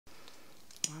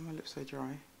lips so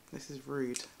dry? This is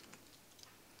rude.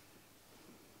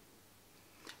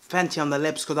 Fenty on the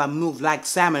lips because I move like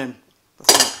salmon.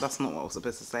 That's not what I was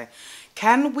supposed to say.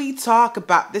 Can we talk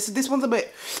about this? This one's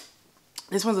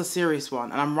a serious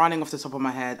one, and I'm running off the top of my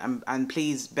head, and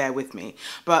please bear with me.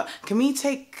 But can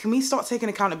we start taking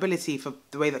accountability for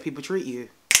the way that people treat you?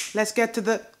 Let's get to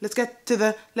the.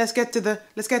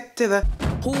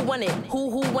 Who won it? Who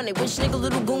won it? Which nigga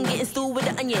little goon getting stewed with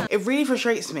the onion? It really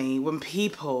frustrates me when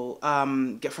people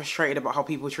get frustrated about how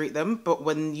people treat them, but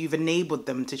when you've enabled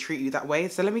them to treat you that way.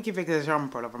 So let me give you an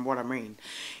example of what I mean.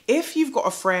 If you've got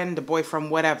a friend, a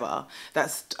boyfriend, whatever,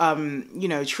 that's you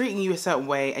know, treating you a certain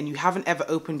way, and you haven't ever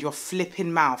opened your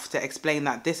flipping mouth to explain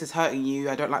that this is hurting you,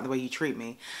 I don't like the way you treat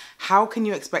me, how can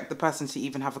you expect the person to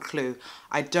even have a clue?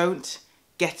 I don't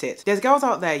get it. There's girls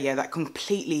out there, yeah, that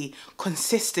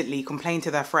consistently complain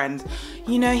to their friends,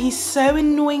 you know, he's so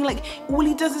annoying, like all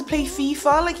he does is play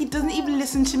FIFA, like he doesn't even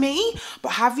listen to me. But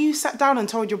have you sat down and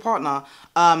told your partner,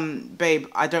 babe,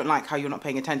 I don't like how you're not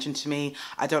paying attention to me,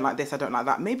 I don't like this, I don't like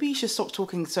that? Maybe you should stop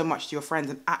talking so much to your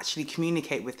friends and actually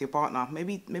communicate with your partner.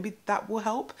 Maybe that will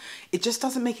help. It just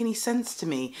doesn't make any sense to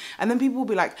me. And then people will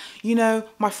be like, you know,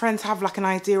 my friends have like an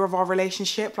idea of our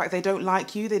relationship, like they don't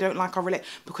like you, they don't like our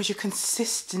relationship, because you're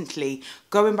consistently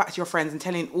going back to your friends and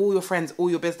telling all your friends all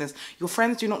your business. Your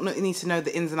friends do not need to know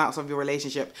the ins and outs of your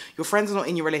relationship. Your friends are not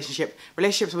in your relationship.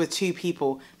 Relationships are with two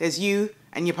people. There's you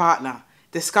and your partner.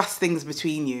 Discuss things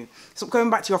between you. Stop going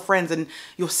back to your friends and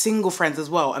your single friends as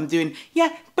well and doing,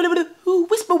 yeah,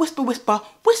 whisper, whisper, whisper,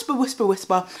 whisper, whisper,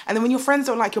 whisper. And then when your friends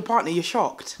don't like your partner, you're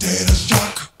shocked.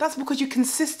 That's because you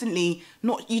consistently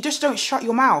you just don't shut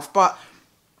your mouth, but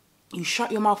you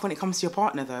shut your mouth when it comes to your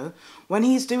partner though. When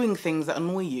he's doing things that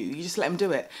annoy you, you just let him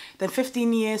do it. Then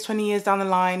 15 years, 20 years down the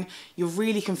line, you're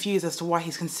really confused as to why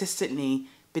he's consistently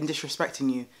been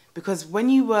disrespecting you. Because when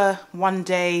you were 1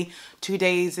 day, 2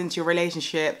 days into your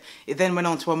relationship, it then went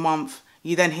on to a month,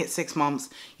 you then hit 6 months,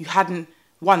 you hadn't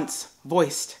once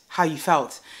voiced how you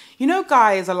felt. You know,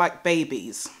 guys are like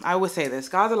babies. I always say this,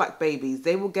 guys are like babies.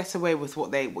 They will get away with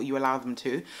what you allow them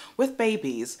to. With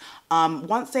babies,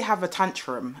 once they have a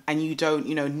tantrum and you don't,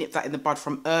 you know, nip that in the bud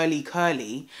from early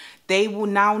curly, they will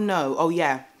now know, oh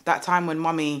yeah, that time when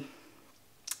mummy,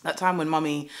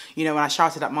 you know, when I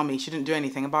shouted at mummy, she didn't do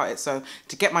anything about it. So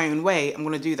to get my own way, I'm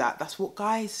going to do that. That's what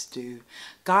guys do.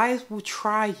 Guys will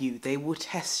try you. They will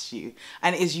test you.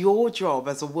 And it is your job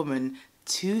as a woman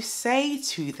to say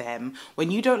to them when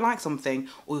you don't like something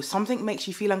or something makes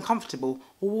you feel uncomfortable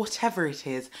or whatever it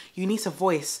is, you need to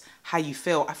voice how you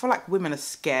feel. I feel like women are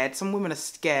scared. Some women are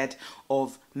scared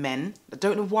of men. I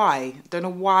don't know why. I don't know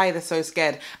why they're so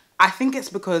scared. I think it's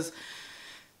because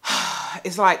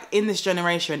it's like in this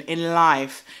generation, in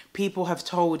life, people have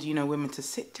told, you know, women to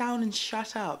sit down and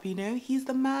shut up, you know, he's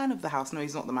the man of the house. No,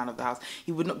 he's not the man of the house.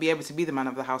 He would not be able to be the man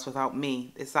of the house without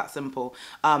me. It's that simple.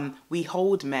 We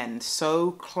hold men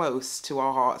so close to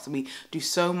our hearts and we do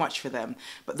so much for them.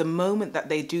 But the moment that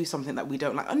they do something that we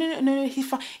don't like, oh, no, he's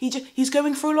fine. He's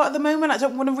going through a lot at the moment. I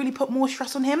don't want to really put more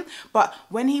stress on him. But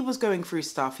when he was going through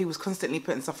stuff, he was constantly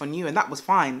putting stuff on you, and that was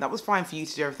fine. That was fine for you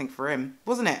to do everything for him,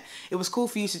 wasn't it? It was cool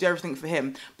for you to do everything for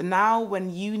him. But now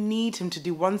when you need him to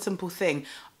do one simple thing,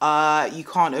 you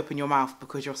can't open your mouth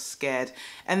because you're scared.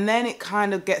 And then it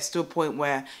kind of gets to a point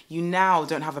where you now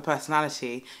don't have a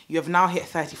personality. You have now hit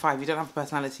 35, you don't have a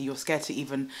personality. You're scared to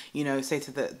even, you know, say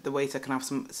to the waiter, can I have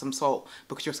some salt?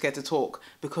 Because you're scared to talk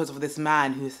because of this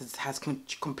man who has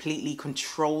completely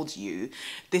controlled you.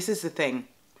 This is the thing.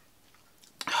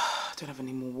 I don't have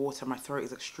any more water. My throat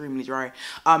is extremely dry.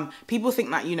 People think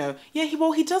that, you know, yeah,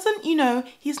 he doesn't, you know,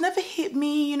 he's never hit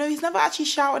me, you know, he's never actually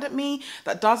shouted at me.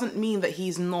 That doesn't mean that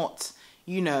he's not,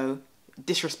 you know,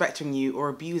 disrespecting you or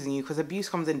abusing you, because abuse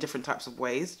comes in different types of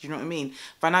ways. Do you know what I mean?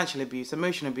 Financial abuse,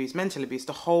 emotional abuse, mental abuse,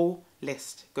 the whole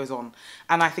list goes on.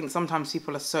 And I think sometimes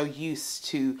people are so used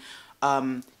to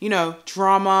you know,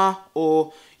 drama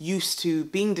or used to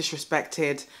being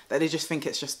disrespected that they just think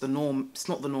it's just the norm. It's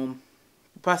not the norm.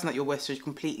 The person that you're with should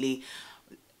completely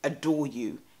adore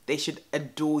you. They should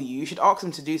adore you. You should ask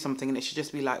them to do something and it should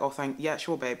just be like, oh, yeah,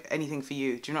 sure, babe, anything for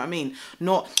you. Do you know what I mean?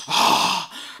 Not,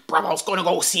 bro, I was gonna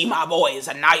go see my boys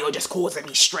and now you're just causing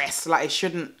me stress. Like, it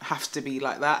shouldn't have to be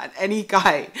like that. And any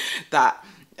guy that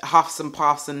huffs and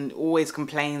puffs and always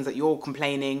complains that you're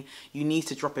complaining, you need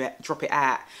to drop it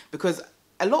out. Because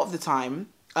a lot of the time,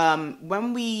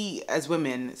 when we as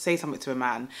women say something to a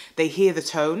man, they hear the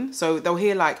tone. So they'll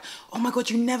hear like, oh my God,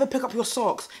 you never pick up your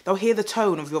socks. They'll hear the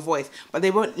tone of your voice, but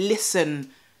they won't listen.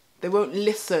 They won't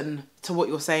listen to what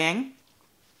you're saying.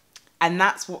 And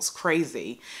that's what's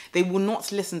crazy. They will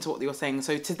not listen to what you're saying.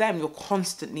 So to them, you're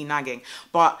constantly nagging.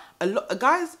 But a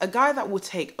guy that will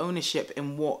take ownership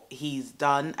in what he's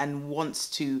done and wants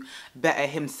to better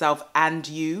himself and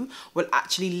you will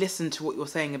actually listen to what you're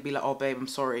saying and be like, oh babe, I'm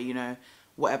sorry, you know,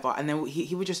 whatever. And then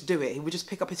he would just do it. He would just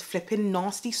pick up his flipping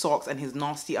nasty socks and his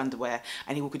nasty underwear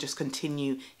and he could just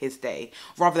continue his day.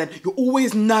 Rather than, you're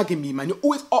always nagging me, man. You're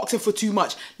always asking for too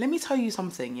much. Let me tell you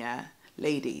something, yeah?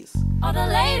 Ladies. All the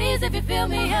ladies, if you feel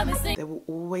me, help me sing. There will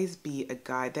always be a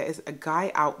guy. There is a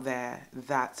guy out there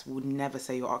that will never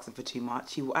say you're asking for too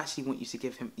much. He will actually want you to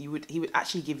give him, he would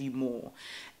actually give you more.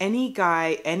 Any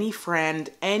guy, any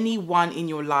friend, anyone in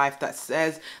your life that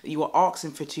says that you are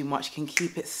asking for too much can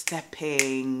keep it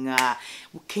stepping.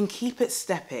 Can keep it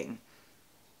stepping.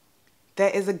 There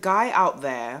is a guy out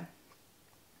there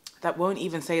that won't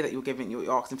even say that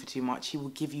you're asking for too much. He will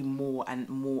give you more and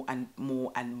more and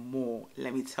more and more.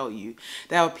 Let me tell you.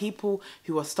 There are people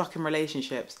who are stuck in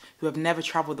relationships who have never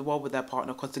traveled the world with their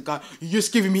partner because the guy, you're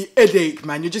just giving me headache,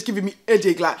 man. You're just giving me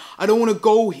headache. Like, I don't want to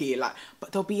go here. Like,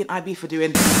 but they'll be an IB for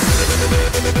doing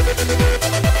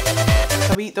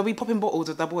they'll be popping bottles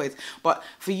with their boys. But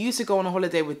for you to go on a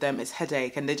holiday with them, it's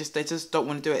headache, and they just don't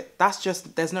want to do it. That's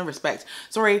just, there's no respect.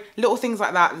 Sorry, little things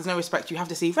like that, there's no respect. You have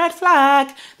to see red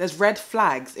flag. There's red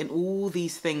flags in all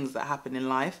these things that happen in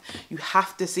life. You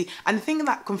have to see. And the thing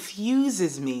that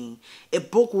confuses me, it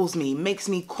boggles me, makes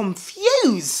me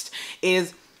confused,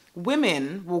 is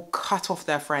women will cut off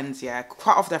their friends, yeah,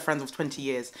 cut off their friends of 20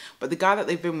 years. But the guy that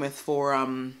they've been with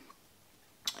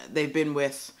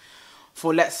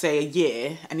for let's say a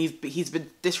year, and he's been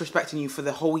disrespecting you for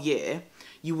the whole year,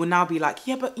 you will now be like,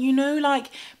 yeah, but you know, like,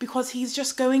 because he's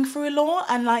just going through a lot,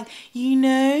 and like, you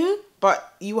know,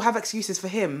 but you will have excuses for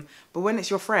him. But when it's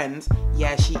your friend,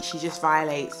 yeah, she just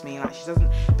violates me, like,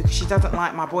 because she doesn't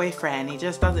like my boyfriend, he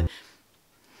just doesn't.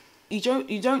 You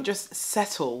don't just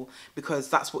settle because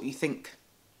that's what you think.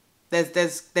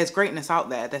 There's greatness out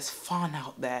there. There's fun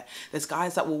out there. There's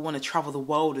guys that will want to travel the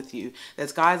world with you.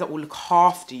 There's guys that will look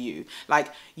after you. Like,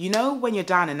 you know, when you're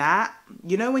down and out,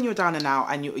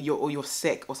 and you're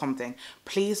sick or something,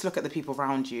 please look at the people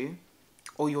around you,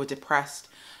 or you're depressed.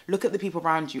 Look at the people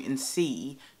around you and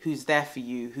see who's there for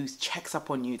you, who checks up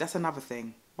on you. That's another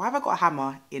thing. Why have I got a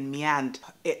hammer in me hand?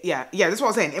 Yeah, that's what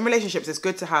I'm saying. In relationships, it's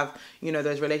good to have, you know,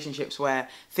 those relationships where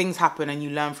things happen and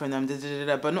you learn from them,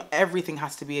 but not everything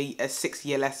has to be a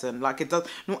 6-year lesson. Like,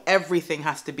 not everything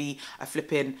has to be a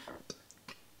flipping...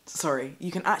 Sorry,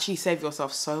 you can actually save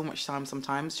yourself so much time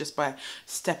sometimes just by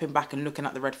stepping back and looking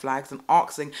at the red flags and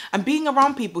asking and being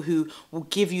around people who will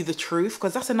give you the truth.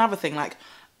 Because that's another thing. Like,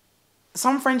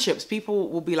 some friendships, people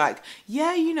will be like,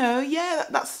 yeah, you know, yeah,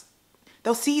 that's...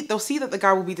 They'll see that the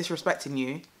guy will be disrespecting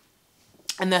you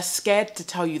and they're scared to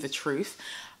tell you the truth.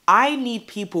 I need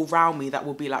people around me that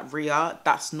will be like, Ria,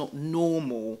 that's not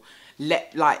normal.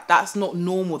 That's not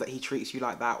normal that he treats you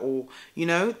like that. Or, you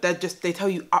know, they tell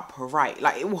you upright.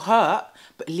 Like, it will hurt,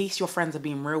 but at least your friends are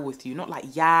being real with you. Not like,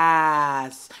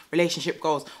 yes, relationship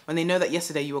goals, when they know that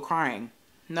yesterday you were crying.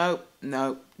 No.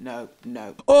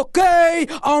 Okay,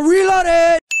 I'm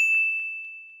reloaded.